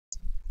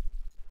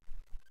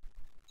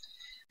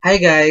Hi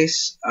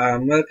guys,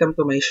 welcome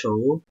to my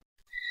show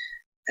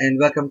and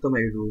welcome to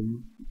my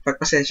room.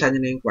 Pagpasensya niyo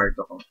na yung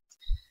kwarto ko.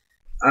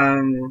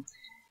 Um,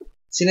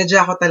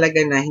 Sinadya ko talaga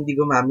na hindi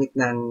gumamit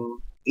ng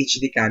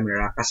HD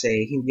camera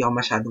kasi hindi ako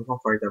masyadong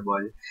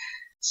comfortable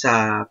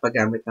sa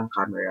paggamit ng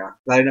camera.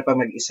 Lalo na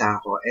pag mag-isa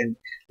ako and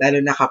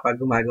lalo na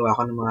kapag gumagawa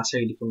ako ng mga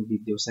sarili kong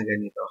videos na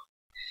ganito.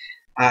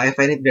 I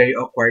find it very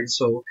awkward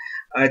so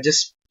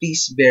just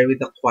please bear with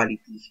the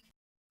quality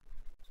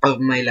of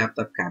my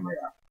laptop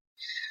camera.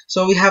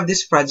 So we have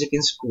this project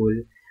in school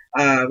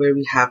where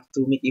we have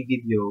to make a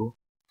video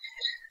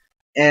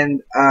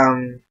and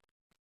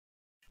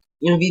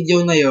yung video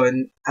na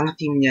yon, ang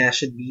theme niya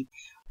should be,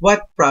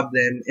 what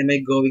problem am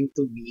I going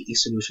to be a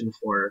solution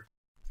for?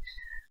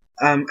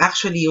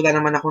 Actually, wala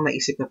naman akong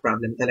naisip na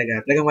problem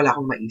talaga. Talagang wala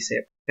akong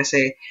maisip.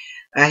 Kasi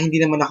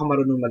hindi naman ako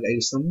marunong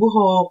mag-ayos ng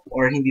buhok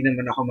or hindi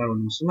naman ako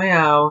marunong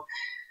sumayaw.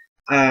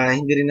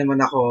 Hindi rin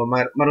naman ako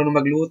marunong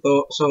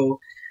magluto.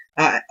 So,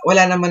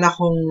 wala naman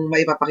akong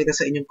maipapakita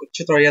sa inyong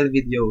tutorial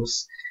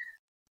videos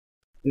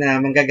na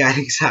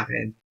manggagaling sa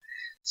akin.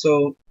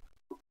 So,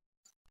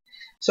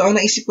 ang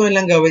naisip ko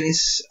na lang gawin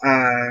is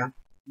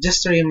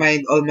just to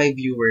remind all my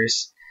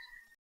viewers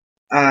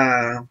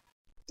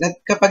na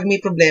kapag may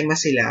problema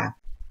sila,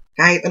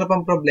 kahit ano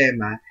pang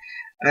problema,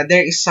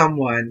 there is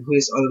someone who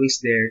is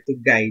always there to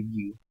guide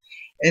you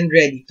and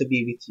ready to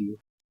be with you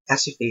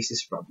as you face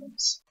these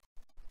problems.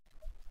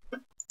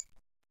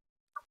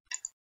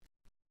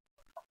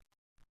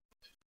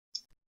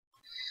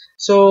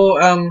 So,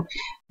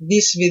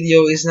 this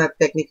video is not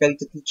technical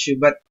to teach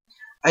you, but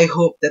I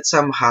hope that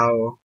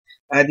somehow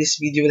this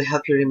video will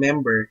help you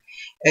remember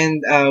and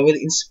will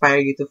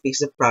inspire you to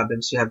face the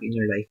problems you have in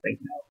your life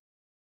right now.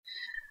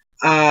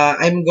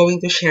 I'm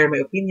going to share my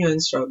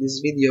opinions throughout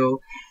this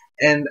video,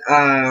 and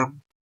I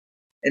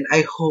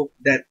hope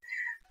that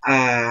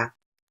I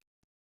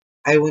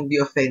won't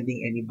be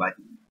offending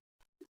anybody.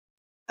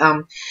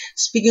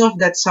 Speaking of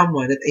that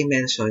someone that I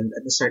mentioned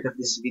at the start of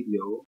this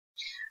video,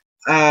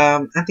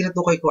 ang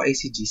tinutukoy ko ay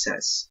si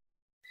Jesus.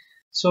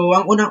 So,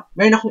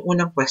 meron akong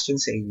unang question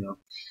sa inyo.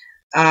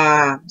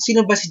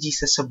 Sino ba si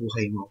Jesus sa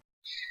buhay mo?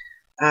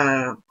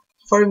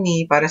 For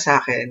me, para sa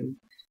akin,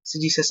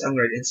 si Jesus ang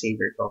Lord and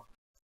Savior ko.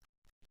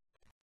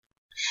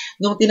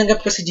 Nung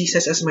tinanggap ko si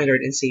Jesus as my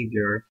Lord and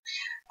Savior,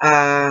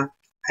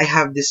 I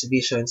have this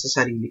vision sa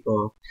sarili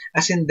ko.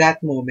 As in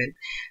that moment,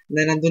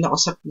 na nandun ako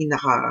sa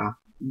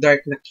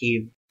pinaka-dark na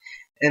cave.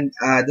 And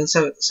dun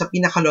sa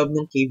pinaka-loob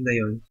ng cave na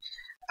yun,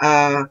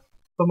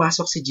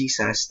 pumasok si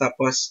Jesus.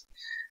 Tapos,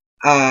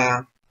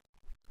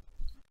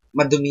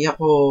 madumi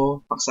ako,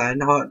 paksahan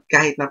ako,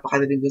 kahit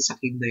napakadaling dun sa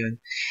cave na yun,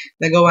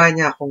 nagawa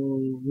niya akong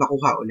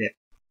makuha ulit.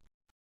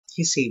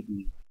 He saved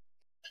me.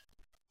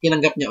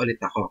 Tinanggap niya ulit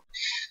ako.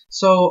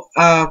 So,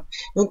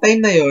 nung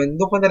time na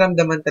yun, doon ko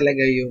naramdaman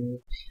talaga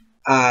yung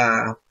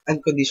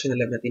unconditional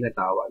love na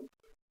tinatawag.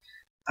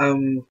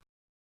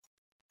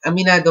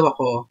 Aminado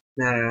ako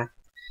na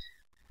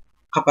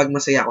kapag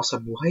masaya ako sa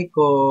buhay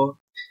ko,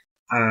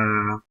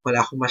 wala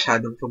akong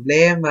masyadong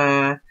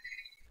problema,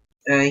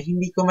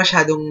 hindi ko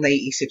masyadong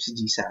naiisip si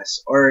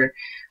Jesus or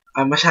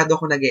masyado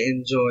akong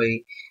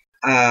nag-e-enjoy,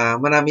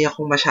 marami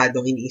akong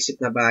masyadong iniisip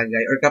na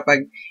bagay or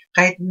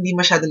kahit hindi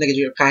masyadong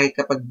nag-enjoy or kahit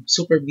kapag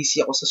super busy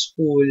ako sa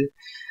school,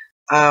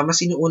 mas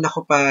inuuna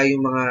ko pa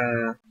yung mga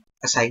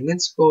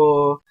assignments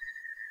ko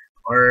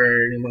or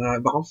yung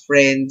mga iba kong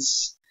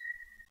friends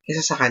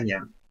kaysa sa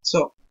kanya.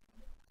 So,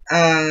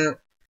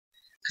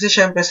 kasi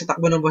syempre sa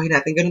takbo ng buhay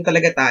natin, ganun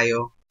talaga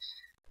tayo.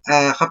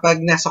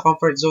 Kapag nasa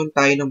comfort zone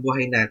tayo ng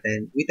buhay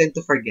natin, we tend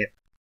to forget.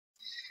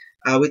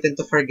 We tend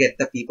to forget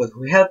the people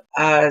who help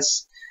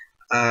us,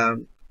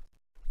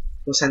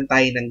 kung saan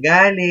tayo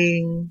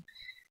nanggaling,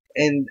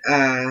 and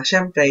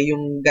syempre,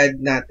 yung God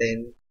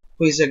natin,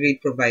 who is a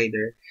great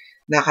provider,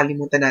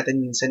 nakalimutan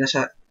natin minsan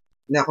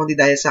na kundi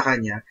dahil sa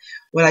Kanya,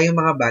 wala yung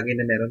mga bagay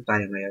na meron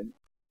tayo ngayon.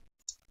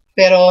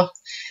 Pero,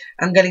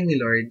 ang galing ni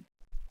Lord,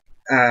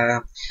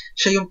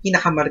 siya yung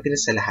pinakamartir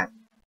sa lahat.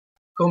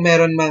 Kung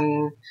meron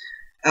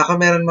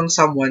mang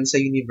someone sa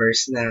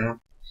universe na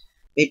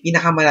may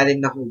pinakamalalim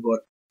na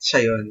hugot,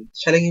 siya yun.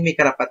 Siya lang yung may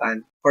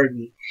karapatan for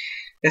me.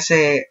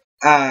 Kasi,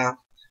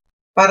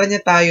 para niya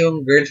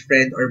tayong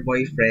girlfriend or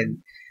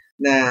boyfriend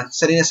na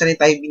sanay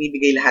tayo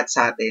binibigay lahat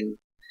sa atin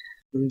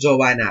ng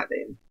jowa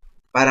natin.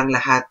 Parang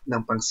lahat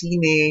ng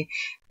pangsine,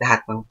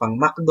 lahat ng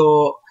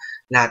pang-McDo,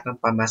 lahat ng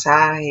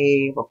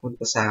pamasahe,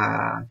 papunta sa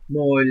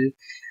mall,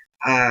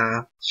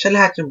 siya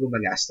lahat yung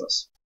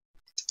gumagastos.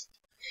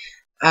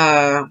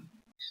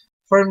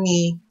 For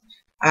me,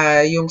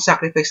 yung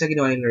sacrifice na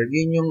ginawa ni Lord,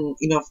 yun yung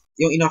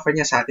in-offer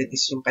niya sa atin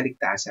is yung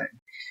kaligtasan.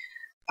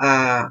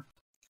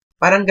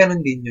 Parang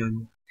ganun din yun.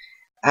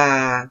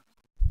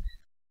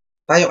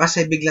 Tayo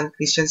kasi biglang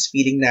Christians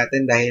feeling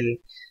natin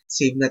dahil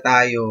save na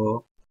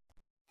tayo,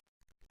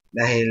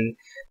 dahil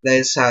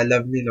sa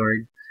love ni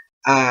Lord,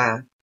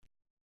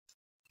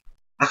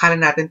 akala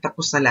natin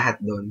tapos na lahat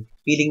doon.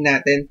 Feeling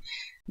natin,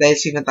 dahil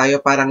save na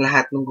tayo, parang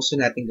lahat ng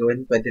gusto natin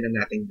gawin, pwede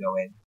na natin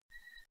gawin.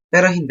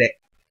 Pero hindi.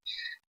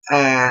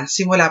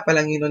 simula pa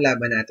lang yun ang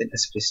laban natin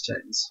as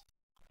Christians.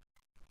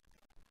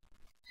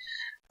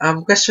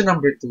 Question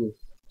number 2.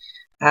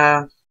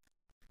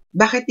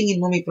 Bakit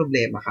tingin mo may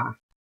problema ka?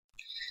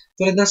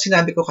 Tulad ng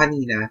sinabi ko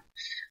kanina,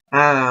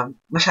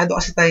 masyado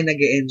kasi tayo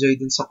nag-e-enjoy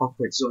dun sa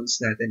comfort zones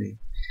natin eh.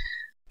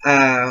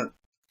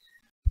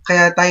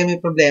 Kaya tayo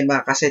may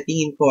problema kasi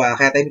tingin ko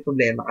kaya tayo may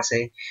problema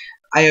kasi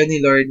ayaw ni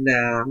Lord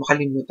na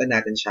makalimutan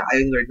natin siya.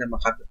 Ayaw ni Lord na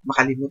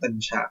makalimutan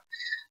mo siya.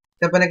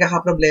 Kapag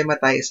nagkakaproblema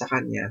tayo sa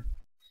Kanya,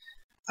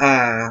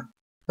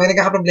 pag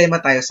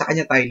nagkakaproblema tayo, sa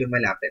Kanya tayo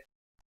lumalapit.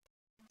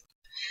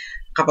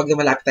 Kapag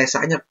lumalapit tayo sa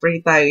Kanya,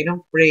 pray tayo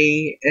ng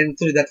pray, and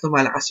through that,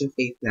 lumalakas yung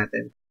faith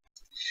natin.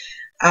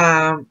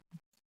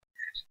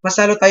 Mas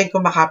lalo tayong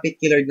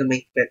kumakapit kay Lord na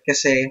may faith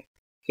kasi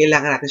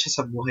kailangan natin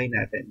siya sa buhay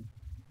natin.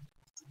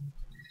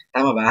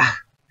 Tama ba?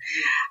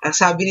 Ang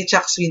sabi ni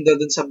Chuck Swindoll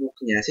dun sa book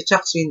niya, si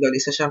Chuck Swindoll,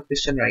 isa siyang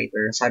Christian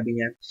writer, sabi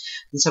niya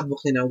dun sa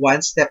book niya na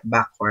one step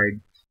backward,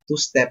 two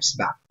steps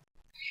back.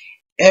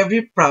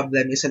 Every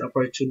problem is an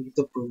opportunity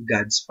to prove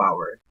God's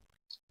power.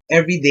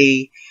 Every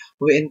day,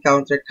 we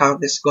encounter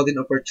countless golden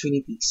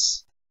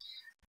opportunities,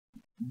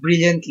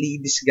 brilliantly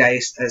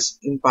disguised as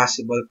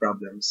impossible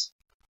problems.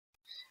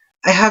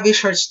 I have a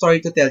short story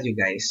to tell you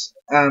guys.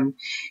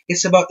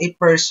 It's about a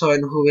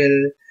person who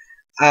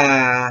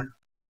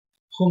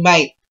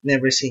might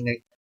never sing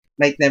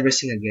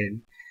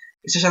again.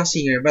 Isa siyang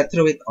singer, but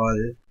through it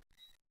all,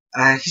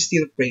 he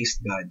still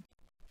praised God.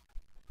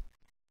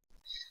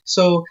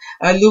 So,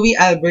 Louis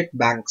Albert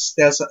Banks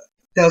tells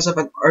of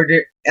an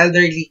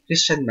elderly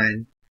Christian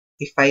man,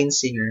 a fine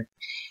singer,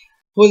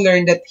 who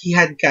learned that he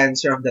had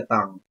cancer of the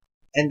tongue,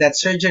 and that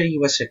surgery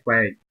was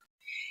required.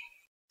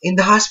 In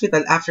the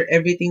hospital, after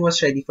everything was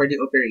ready for the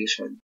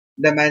operation,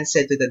 the man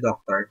said to the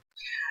doctor,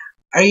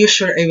 "Are you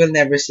sure I will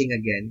never sing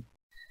again?"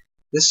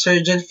 The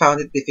surgeon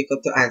found it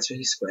difficult to answer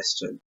his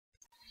question.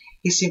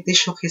 He simply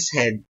shook his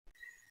head,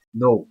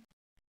 "No."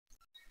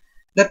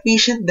 The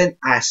patient then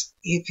asked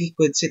if he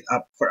could sit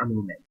up for a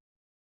moment.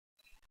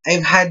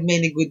 "I've had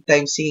many good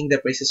times singing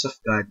the praises of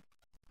God,"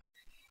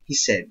 he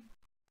said.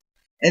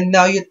 "And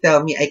now you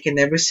tell me I can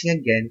never sing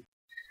again.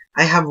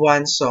 I have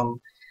one song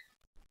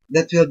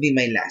that will be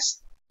my last.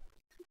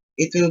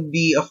 It will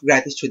be of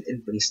gratitude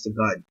and praise to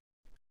God."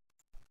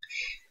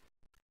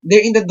 There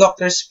in the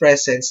doctor's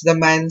presence, the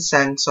man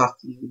sang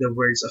softly the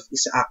words of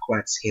Hezekiah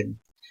Cua's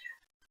hymn.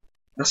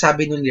 Ang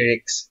sabi ng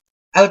lyrics,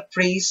 "I'll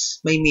praise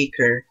my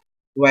Maker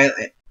while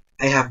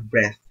I have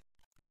breath.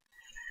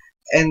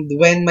 And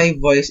when my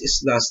voice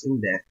is lost in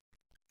death,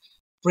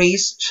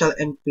 praise shall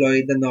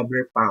employ the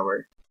nobler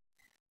power.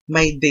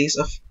 My days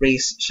of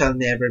praise shall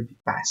never be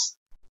past.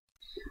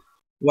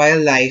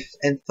 While life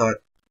and thought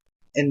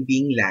and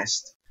being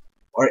last,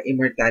 or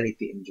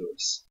immortality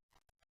endures."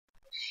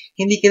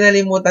 Hindi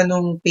kinalimutan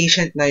nung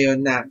patient na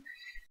yon na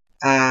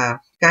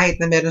kahit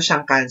na meron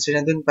siyang cancer,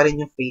 nandun pa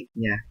rin yung faith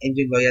niya and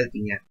yung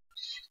loyalty niya.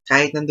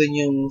 Kahit nandun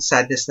yung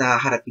sadness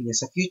na harapin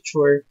niya sa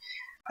future,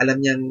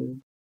 alam niyang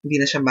hindi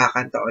na siya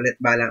makakanta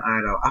ulit balang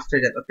araw after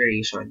that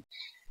operation,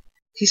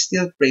 he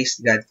still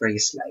praised God for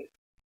his life.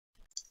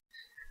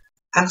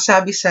 Ang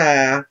sabi sa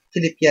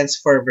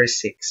Philippians 4 verse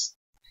 6,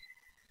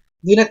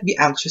 "Do not be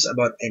anxious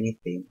about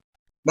anything,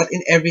 but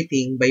in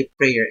everything by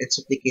prayer and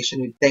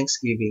supplication with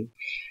thanksgiving,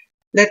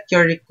 let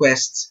your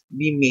requests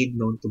be made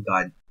known to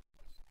God."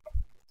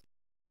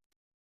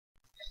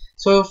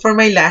 So, for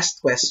my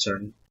last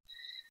question,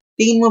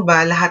 tingin mo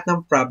ba lahat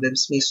ng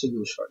problems may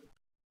solution?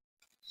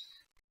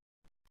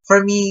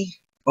 For me,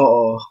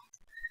 oo.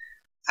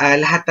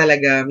 Lahat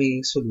talaga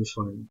may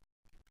solution.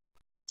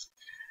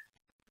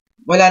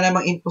 Wala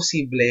namang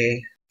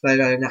imposible,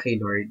 lalo na kay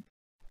Lord.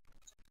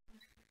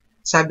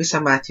 Sabi sa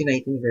Matthew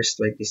 19 verse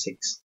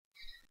 26,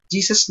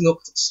 Jesus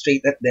looked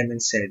straight at them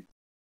and said,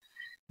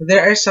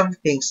 "There are some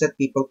things that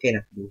people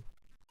cannot do,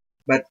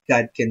 but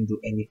God can do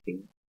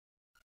anything."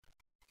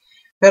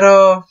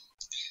 Pero,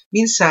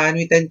 minsan,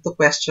 we tend to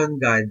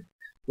question God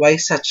why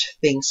such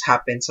things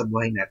happen sa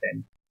buhay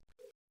natin.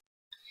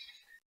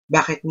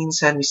 Bakit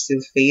minsan we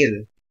still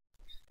fail?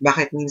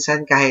 Bakit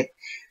minsan kahit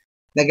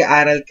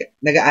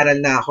nag-aaral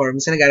na ako,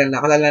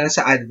 lalo na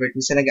sa advert,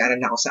 minsan nag-aaral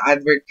na ako sa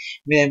advert,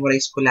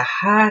 memorize ko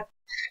lahat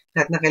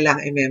na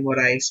kailangan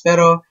i-memorize.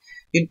 Pero,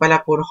 yun pala,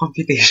 puro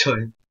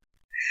computation.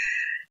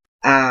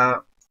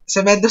 Sa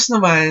Medos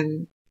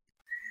naman,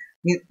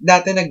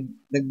 dati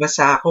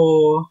nagbasa ako,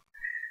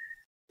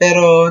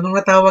 pero nung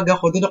natawag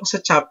ako, dun ako sa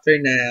chapter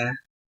na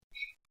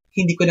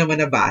hindi ko naman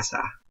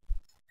nabasa.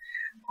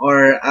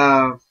 Or,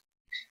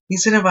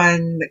 minsan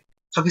naman,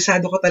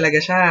 kabisado ko talaga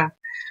siya.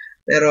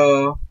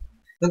 Pero,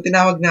 nung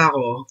tinawag na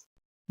ako,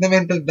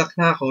 na-mental block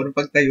na ako nung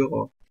pagtayo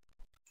ko.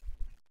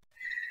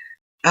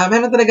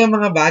 Meron talaga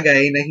mga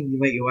bagay na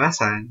hindi may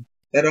iwasan.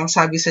 Pero ang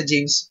sabi sa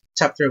James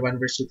chapter 1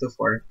 verse 2 to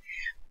 4,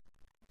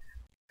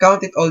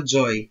 "Count it all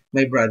joy,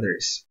 my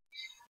brothers,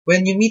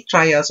 when you meet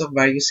trials of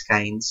various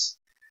kinds,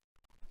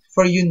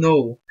 for you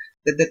know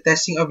that the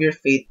testing of your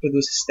faith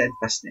produces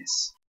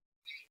steadfastness.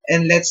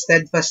 And let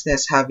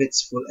steadfastness have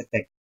its full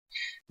effect,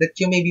 that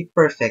you may be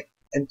perfect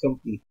and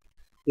complete,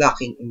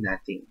 lacking in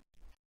nothing."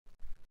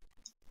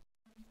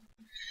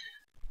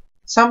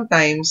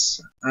 sometimes,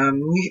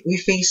 we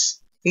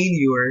face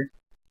failure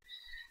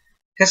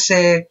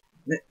kasi,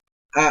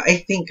 I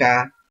think,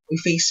 we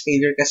face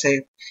failure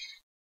kasi,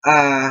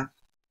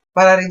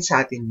 para rin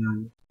sa atin yun.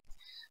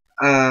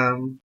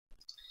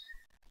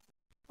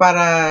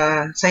 Para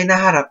sa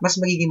hinaharap,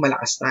 mas magiging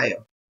malakas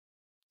tayo.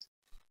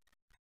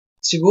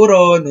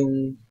 Siguro,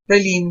 nung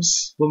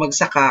prelims,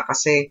 bumagsak ka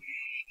kasi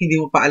hindi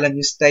mo pa alam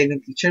yung style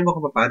ng teacher mo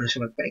kung paano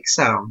siya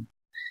magpa-exam.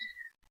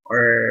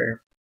 Or,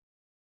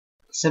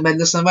 sa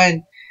medlos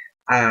naman,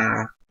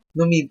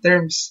 no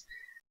midterms,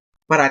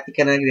 parati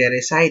ka na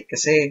nagre-recite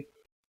kasi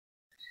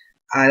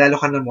lalo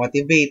ka na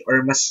motivate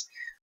or mas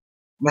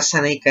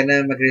sanay ka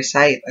na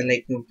mag-recite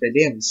unlike nung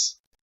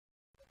prelims.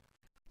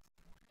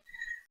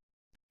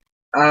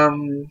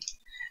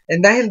 And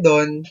dahil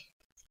doon,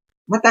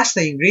 mataas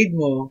na yung grade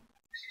mo.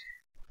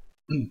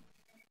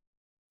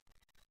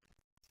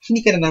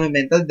 Hindi ka na naman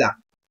mental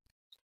block.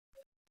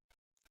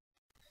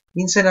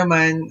 Minsan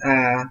naman,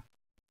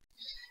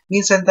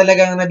 minsan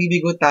talagang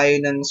nabibigo tayo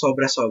ng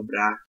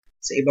sobra-sobra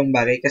sa ibang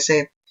bagay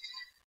kasi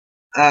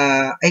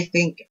I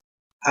think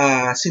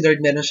si Lord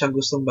meron siyang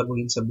gustong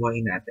baguhin sa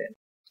buhay natin.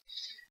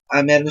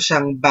 Meron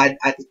siyang bad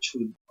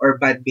attitude or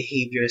bad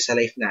behavior sa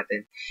life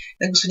natin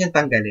na gusto niyang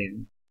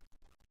tanggalin.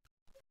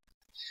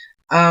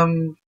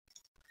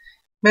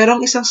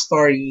 Merong isang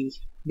story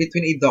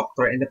between a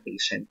doctor and a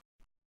patient.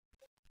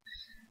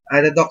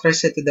 The doctor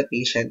said to the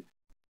patient,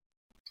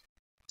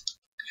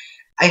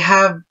 I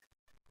have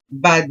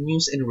bad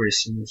news and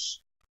worse news.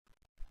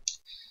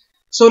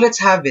 So let's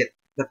have it,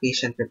 the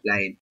patient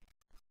replied.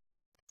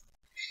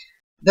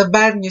 The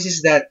bad news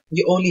is that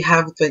you only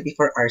have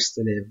 24 hours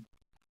to live.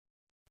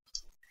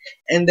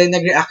 And then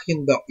nag-react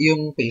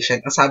yung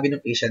patient. Ang sabi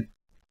ng patient,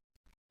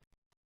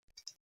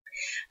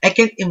 I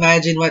can't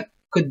imagine what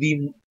could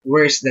be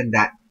worse than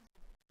that.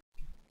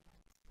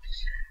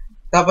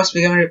 Tapos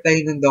biglang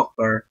reply ng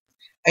doctor,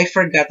 I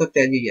forgot to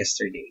tell you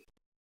yesterday.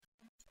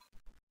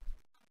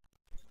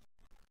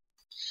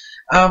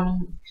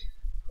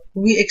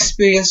 We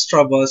experience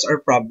troubles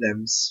or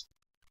problems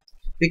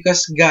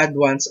because God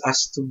wants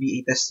us to be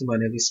a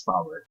testimony of His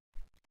power,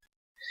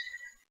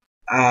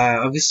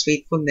 of His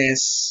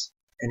faithfulness,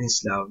 and His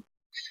love.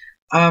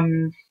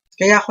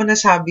 Kaya ako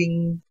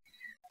nasabing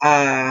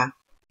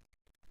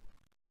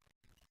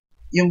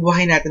yung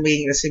buhay natin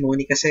magiging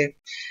testimony kasi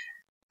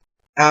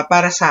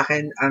para sa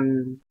akin,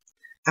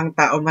 ang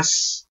tao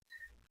mas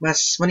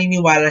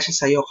maniniwala siya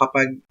sa'yo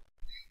kapag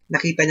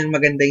nakita niyang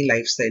maganda yung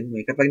lifestyle mo,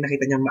 kapag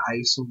nakita niyang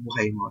maayos yung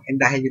buhay mo, and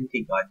dahil yun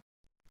kay God.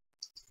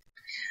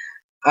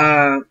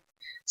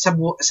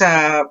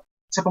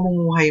 Sa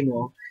pamumuhay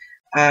mo,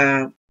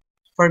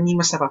 for me,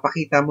 mas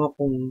napapakita mo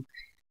kung,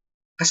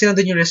 kasi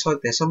nandun yung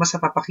result so mas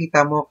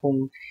napapakita mo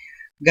kung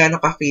gaano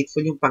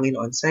ka-faithful yung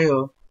Panginoon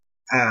sa'yo,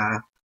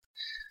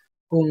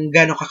 kung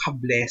gaano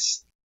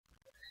ka-blessed.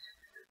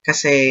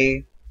 Kasi,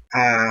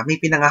 may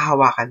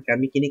pinangahawakan ka,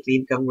 may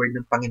kiniklaim kang word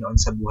ng Panginoon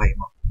sa buhay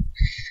mo.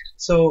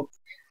 So,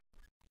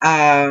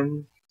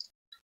 ang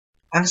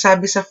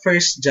sabi sa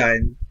 1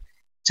 John,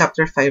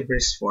 chapter 5,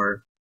 verse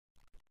 4,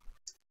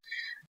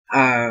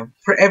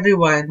 for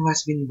everyone who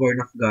has been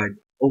born of God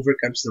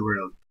overcomes the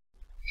world.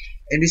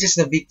 And this is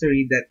the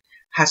victory that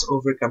has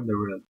overcome the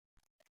world.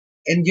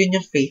 And yun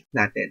yung faith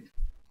natin.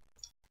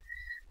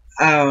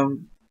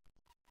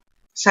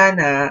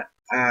 Sana,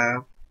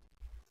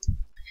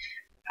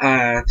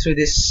 through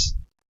this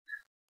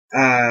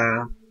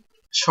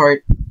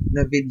short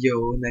na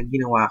video na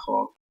ginawa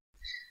ko,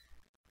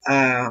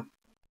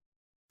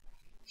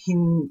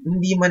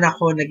 hindi man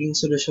ako naging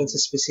solusyon sa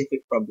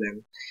specific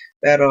problem,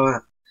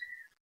 pero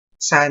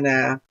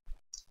sana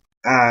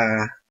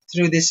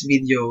through this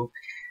video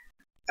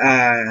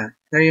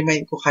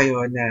na-remind ko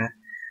kayo na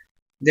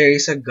there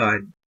is a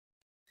God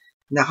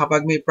na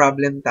kapag may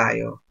problem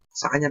tayo,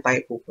 sa Kanya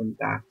tayo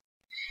pupunta,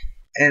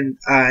 and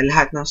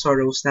lahat ng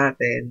sorrows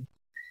natin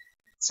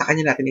sa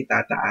Kanya natin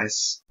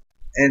itataas,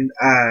 and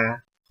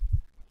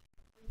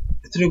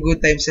through good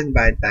times and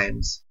bad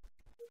times,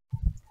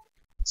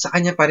 sa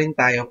Kanya pa rin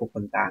tayo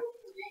pupunta.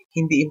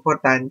 Hindi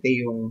importante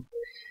yung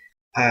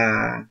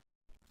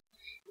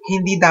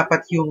hindi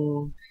dapat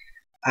yung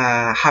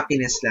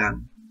happiness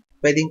lang.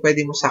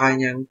 Pwedeng-pwede mo sa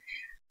Kanyang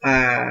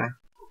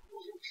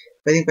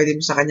pwedeng-pwede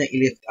mo sa Kanyang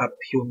i-lift up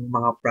yung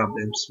mga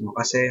problems mo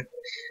kasi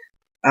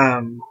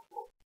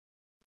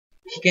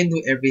He can do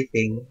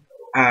everything.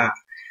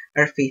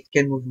 Our faith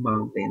can move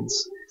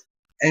mountains.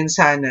 And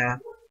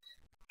sana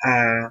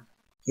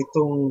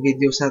itong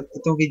video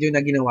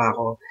na ginawa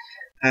ko,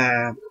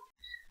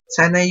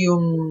 sana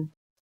yung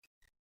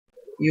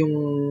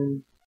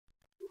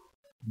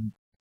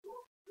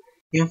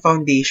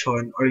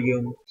foundation or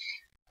yung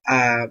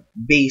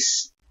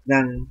base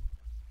ng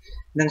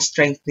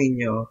strength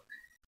ninyo,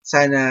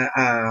 sana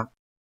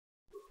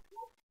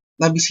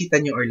mabisita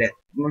nyo ulit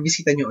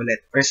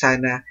or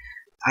sana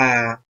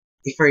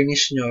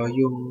i-furnish nyo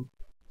yung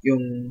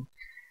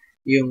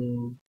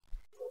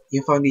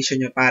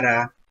foundation nyo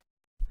para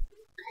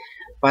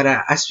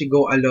as we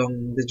go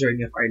along the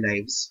journey of our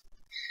lives,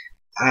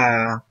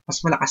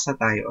 mas malakas na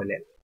tayo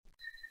ulit.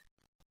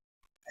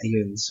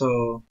 Ayun. So,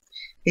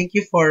 thank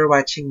you for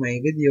watching my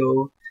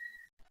video.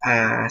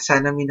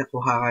 Sana may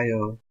nakuha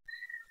kayo.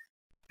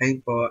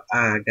 Ayun po.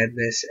 God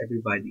bless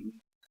everybody.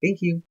 Thank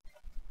you.